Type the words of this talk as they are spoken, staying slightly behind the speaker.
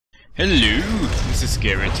Hello, this is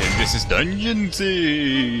Garrett and this is Dungeon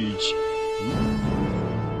Siege.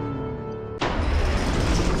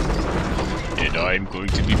 And I'm going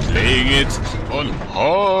to be playing it on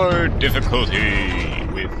hard difficulty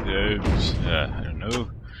with, I don't know,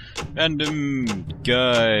 random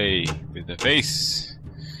guy with a face.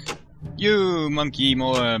 You monkey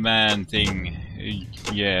more man thing.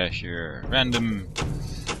 Yeah, sure. Random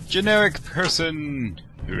generic person.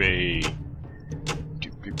 Hooray.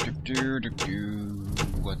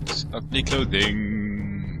 What's ugly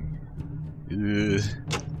clothing?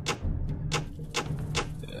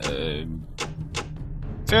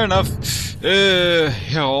 Fair enough. Here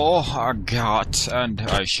I got, and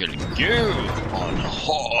I shall go on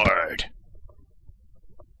hard.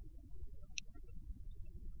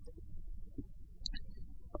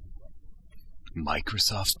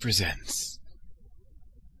 Microsoft presents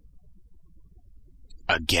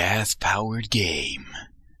a gas-powered game.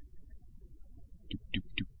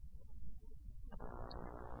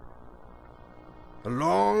 A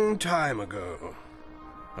long time ago,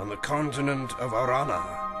 on the continent of Arana,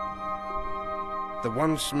 the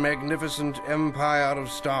once magnificent empire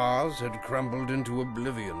of stars had crumbled into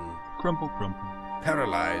oblivion. Crumple, crumple.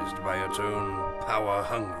 Paralyzed by its own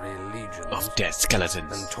power-hungry legions. Of dead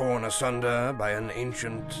skeletons. And torn asunder by an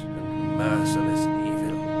ancient and merciless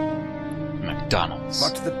evil. McDonald's.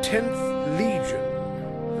 But the 10th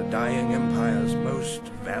Legion, the dying empire's most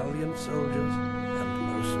valiant soldiers and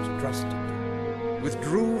most trusted,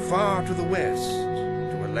 withdrew far to the west,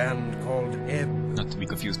 to a land called Ebb. Not to be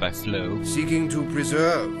confused by Flow. Seeking to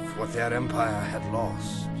preserve what their empire had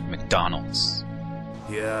lost. McDonald's.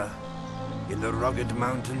 Here, in the rugged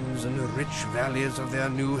mountains and the rich valleys of their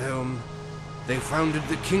new home, they founded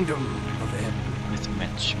the Kingdom of Ebb. With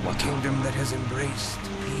Mitch. A kingdom that has embraced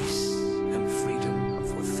peace and freedom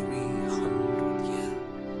for 300 years.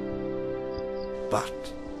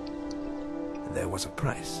 But there was a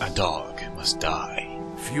price. A dog must die.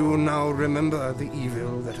 Few now remember the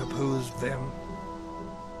evil that opposed them.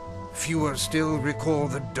 Fewer still recall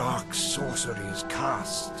the dark sorceries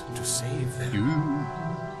cast to save them.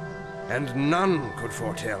 And none could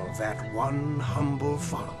foretell that one humble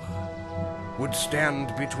farmer would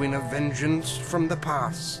stand between a vengeance from the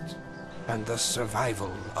past and the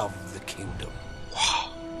survival of the kingdom. Wow.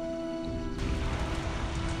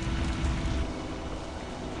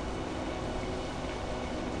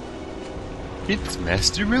 It's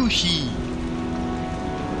Master Roshi.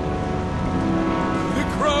 The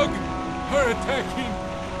Krog are attacking.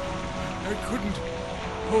 I couldn't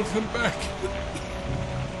hold them back.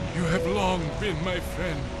 You have long been my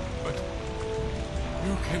friend, but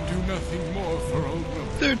you can do nothing more for old Will.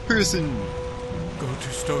 Third person. Go to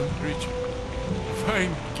Stonebridge.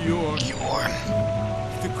 Find Gjorn. Gjorn.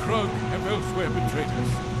 The Krog have elsewhere betrayed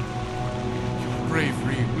us. Your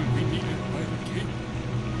bravery will be needed by the king.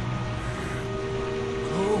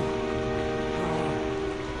 Go.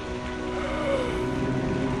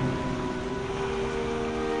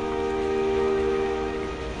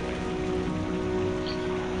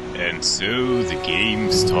 And so the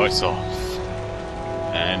game starts off.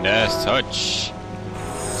 And as such,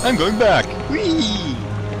 I'm going back. Whee!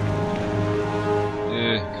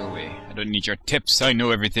 Go away. I don't need your tips. I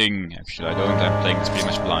know everything. Actually, I don't. I'm playing this pretty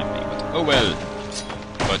much blindly. But oh well.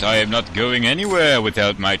 But I am not going anywhere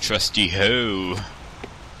without my trusty hoe.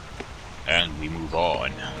 And we move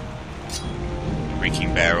on.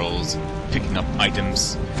 Breaking barrels, picking up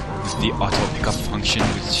items. With the auto pickup function,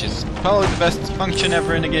 which is probably the best function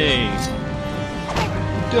ever in the game.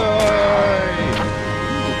 Die!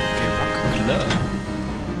 Okay, rock club.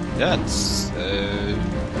 That's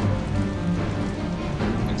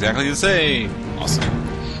exactly the same. Awesome.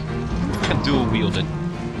 I can dual wield it.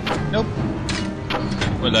 Nope.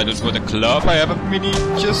 Well, I don't want a club. I have a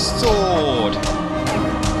miniature sword.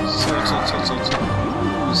 Sword.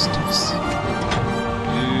 Ooh, stuffs.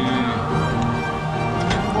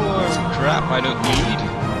 Crap I don't need.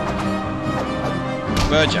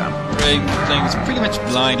 But yeah, I'm playing this pretty much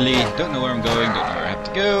blindly. Don't know where I'm going, don't know where I have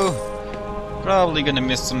to go. Probably gonna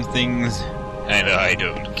miss some things. And I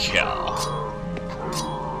don't care.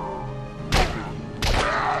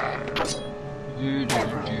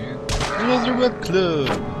 Another web club!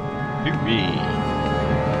 Hooray!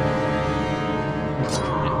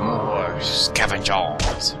 And more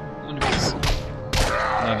scavengers! I wonder if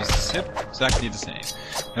it's exactly the same.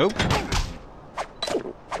 Nope.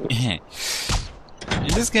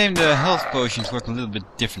 In this game, the health potions work a little bit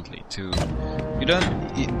differently too. You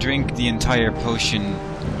don't drink the entire potion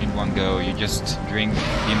in one go, you just drink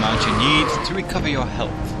the amount you need to recover your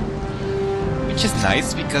health. Which is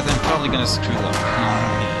nice, because I'm probably gonna screw up.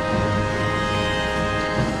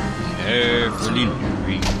 carefully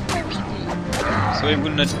luring people so I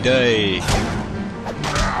will not die.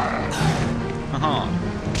 Haha.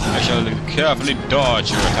 I shall carefully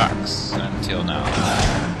dodge your attacks until now.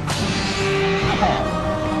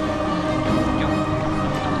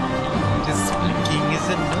 This blinking is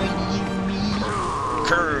annoying me.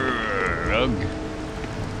 Krug.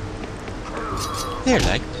 They're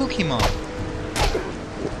like Pokemon.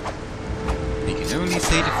 They can only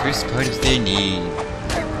say the first part of their name.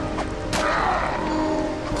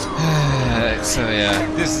 So yeah,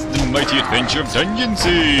 this is the mighty adventure of Dungeon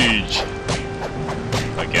Siege!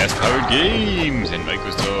 By gas-powered games and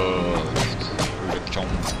Microsoft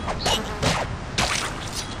Productions.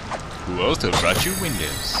 Who also brought you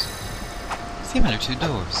Windows. Similar to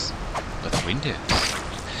doors, but Windows.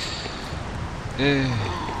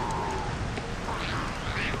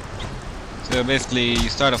 So basically, you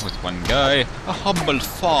start off with one guy, a humble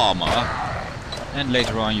farmer, and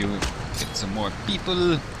later on you get some more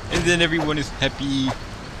people, and then everyone is happy.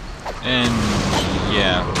 And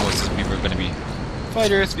yeah, most of the people are gonna be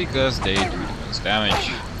fighters because they do the most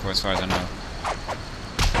damage, for as far as I know.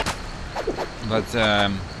 But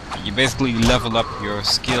you basically level up your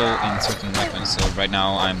skill in certain weapons. So right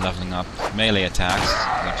now I'm leveling up melee attacks,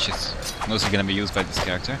 which is mostly gonna be used by this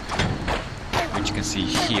character, which you can see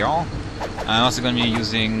here. I'm also gonna be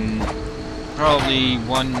using probably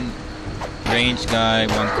one ranged guy,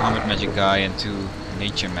 one combat magic guy, and two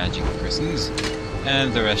nature magic persons,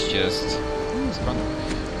 and the rest just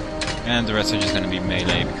and the rest are just gonna be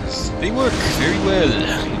melee because they work very well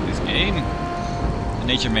in this game. The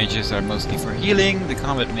nature mages are mostly for healing, the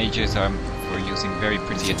combat mages are for using very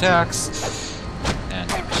pretty attacks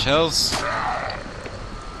and shells.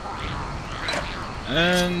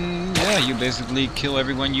 And yeah, you basically kill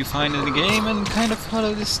everyone you find in the game and kind of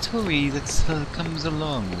follow the story that comes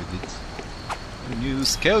along with it. The new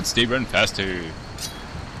scouts, they run faster.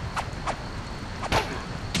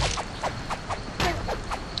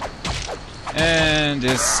 And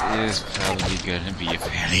this is probably gonna be a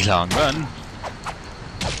fairly long run,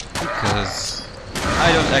 because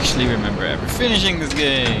I don't actually remember ever finishing this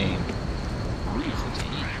game. Ooh,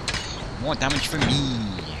 14. More damage for me.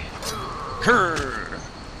 Grr.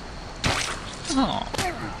 Oh.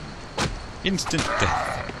 Instant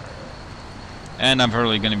death. And I'm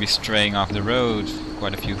probably gonna be straying off the road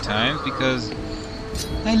quite a few times because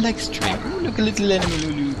I like straying. Ooh, look, a little animal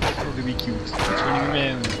Lulu. Oh, very cute. It's running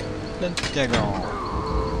around. Dagger.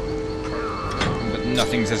 But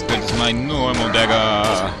nothing's as good as my normal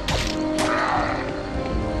dagger.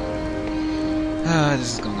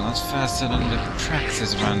 This is going a lot faster than the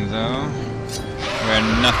practice run though, where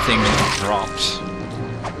nothing dropped.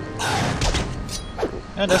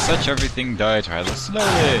 And as such everything died rather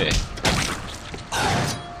slowly.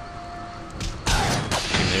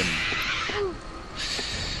 Kill him.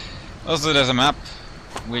 Also there's a map,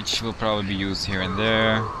 which will probably be used here and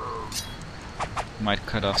there. Might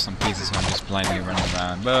cut off some pieces when I'm just blindly running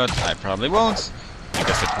around, but I probably won't,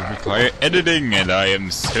 because it will require editing, and I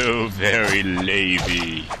am so very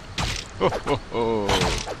lazy. Ho ho ho!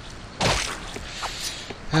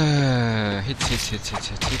 Hit, hit, hit, hit,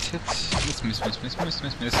 hit, hit, hit. Miss, miss, miss, miss, miss,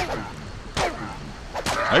 miss, miss.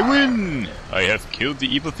 I win! I have killed the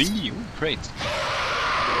evil thingy. Ooh, great.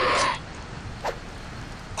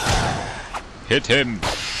 Hit him!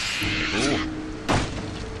 Ooh.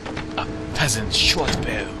 Peasant short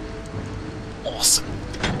bow. Awesome.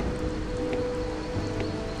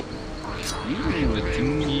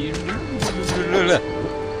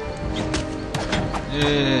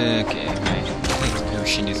 Okay, my health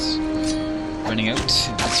potion is running out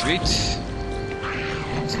at this rate.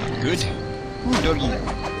 That's not good. Ooh, doggy.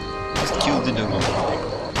 Just killed the doggy.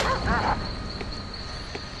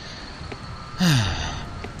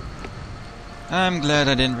 I'm glad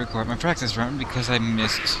I didn't record my practice run because I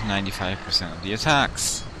missed 95% of the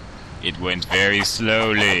attacks. It went very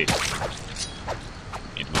slowly.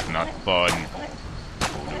 It was not fun.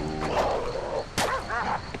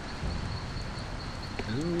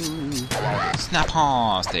 Ooh.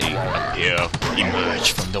 Snap-haws! They appear,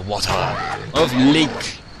 emerge from the water of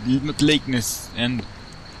not lakeness, and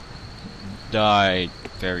die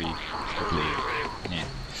very quickly. Yeah.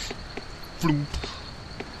 Floop.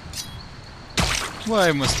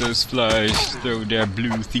 Why must those flies throw their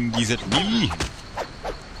blue thingies at me?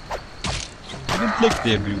 I don't like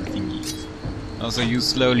their blue thingies. Also, you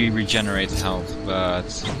slowly regenerate health, but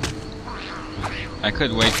I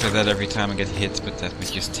could wait for that every time I get hit, but that would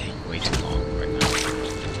just take way too long right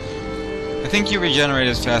now. I think you regenerate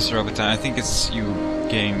it faster over time. I think it's you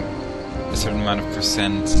gain a certain amount of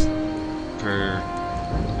percent per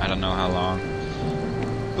I don't know how long.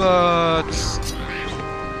 but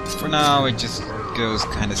for now it just goes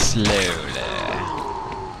kind of slowly.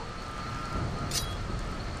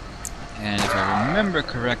 And if I remember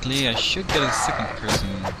correctly, I should get a second person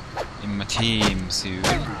in my team soon,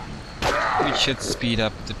 which should speed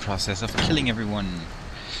up the process of killing everyone.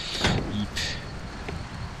 Yeep.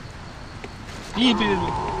 Evil!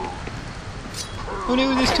 Oh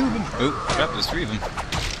no, there's two of them! Oh crap, there's three of them.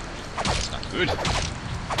 That's not good.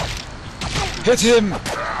 Hit him!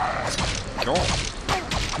 Go!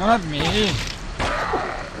 Not me!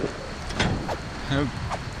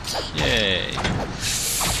 Okay.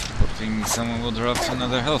 Hoping someone will drop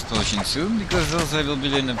another health potion soon, because else I will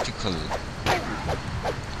be in a pickle.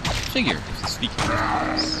 Figuratively speaking, of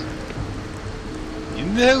course.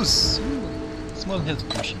 In the house! Ooh, small health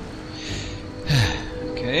potion.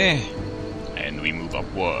 Okay. And we move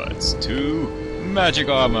upwards to magic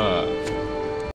armor.